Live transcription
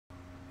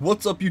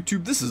What's up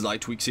YouTube, this is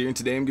iTweaks here, and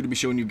today I'm going to be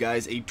showing you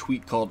guys a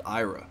tweak called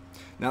ayra.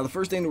 Now the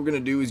first thing that we're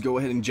going to do is go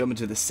ahead and jump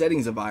into the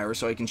settings of ayra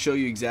so I can show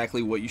you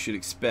exactly what you should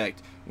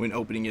expect when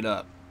opening it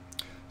up.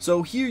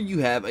 So here you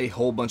have a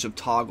whole bunch of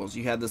toggles.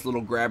 You have this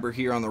little grabber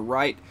here on the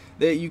right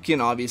that you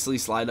can obviously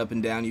slide up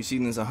and down. You've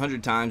seen this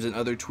 100 times in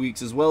other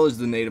tweaks as well as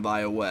the native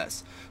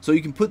iOS. So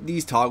you can put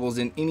these toggles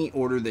in any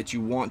order that you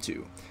want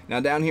to.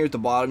 Now down here at the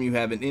bottom you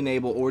have an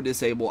enable or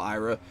disable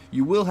ayra.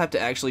 You will have to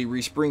actually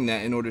respring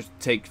that in order to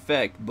take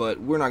effect,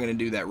 but we're not going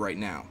to do that right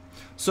now.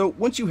 So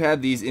once you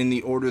have these in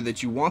the order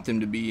that you want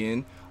them to be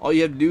in, all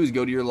you have to do is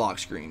go to your lock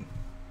screen.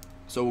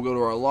 So we'll go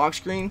to our lock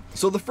screen.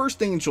 So the first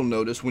thing that you'll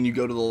notice when you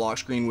go to the lock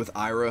screen with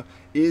ayra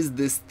is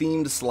this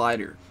themed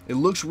slider. It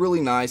looks really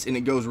nice and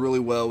it goes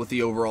really well with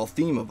the overall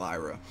theme of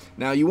ayra.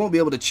 Now you won't be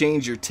able to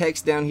change your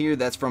text down here,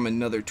 that's from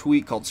another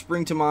tweak called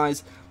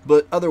Springtomize,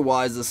 but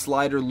otherwise the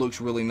slider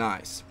looks really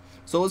nice.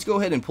 So let's go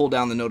ahead and pull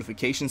down the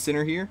notification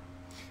center here.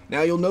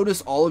 Now you'll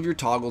notice all of your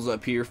toggles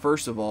up here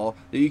first of all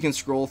that you can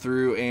scroll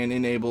through and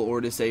enable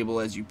or disable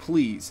as you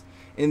please.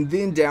 And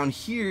then down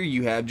here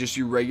you have just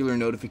your regular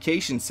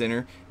notification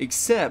center,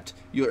 except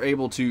you're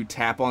able to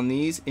tap on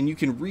these and you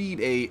can read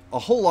a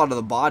whole lot of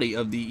the body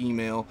of the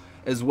email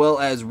as well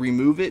as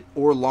remove it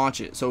or launch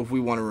it. So if we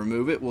want to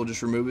remove it, we'll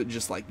just remove it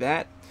just like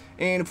that.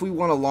 And if we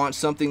want to launch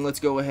something, let's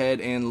go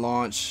ahead and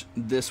launch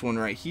this one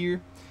right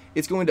here.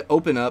 It's going to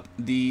open up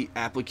the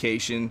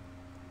application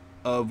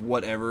of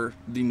whatever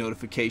the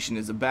notification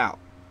is about.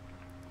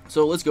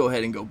 So let's go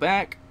ahead and go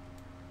back.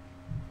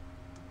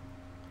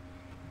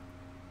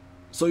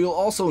 So you'll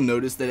also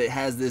notice that it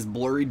has this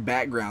blurred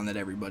background that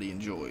everybody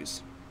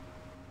enjoys.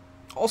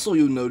 Also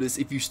you'll notice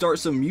if you start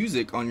some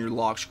music on your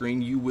lock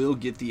screen, you will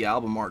get the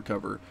album art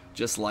cover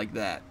just like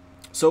that.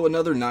 So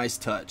another nice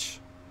touch.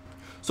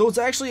 So it's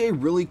actually a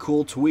really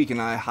cool tweak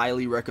and I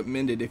highly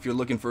recommend it if you're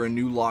looking for a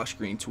new lock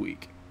screen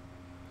tweak.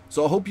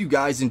 So I hope you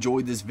guys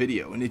enjoyed this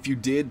video, and if you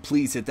did,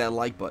 please hit that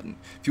like button.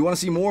 If you want to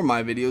see more of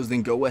my videos,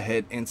 then go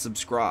ahead and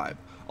subscribe.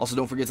 Also,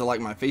 don't forget to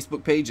like my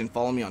Facebook page and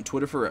follow me on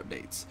Twitter for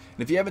updates. And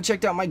if you haven't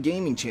checked out my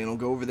gaming channel,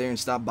 go over there and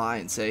stop by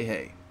and say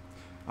hey.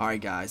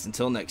 Alright guys,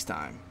 until next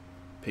time,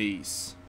 peace.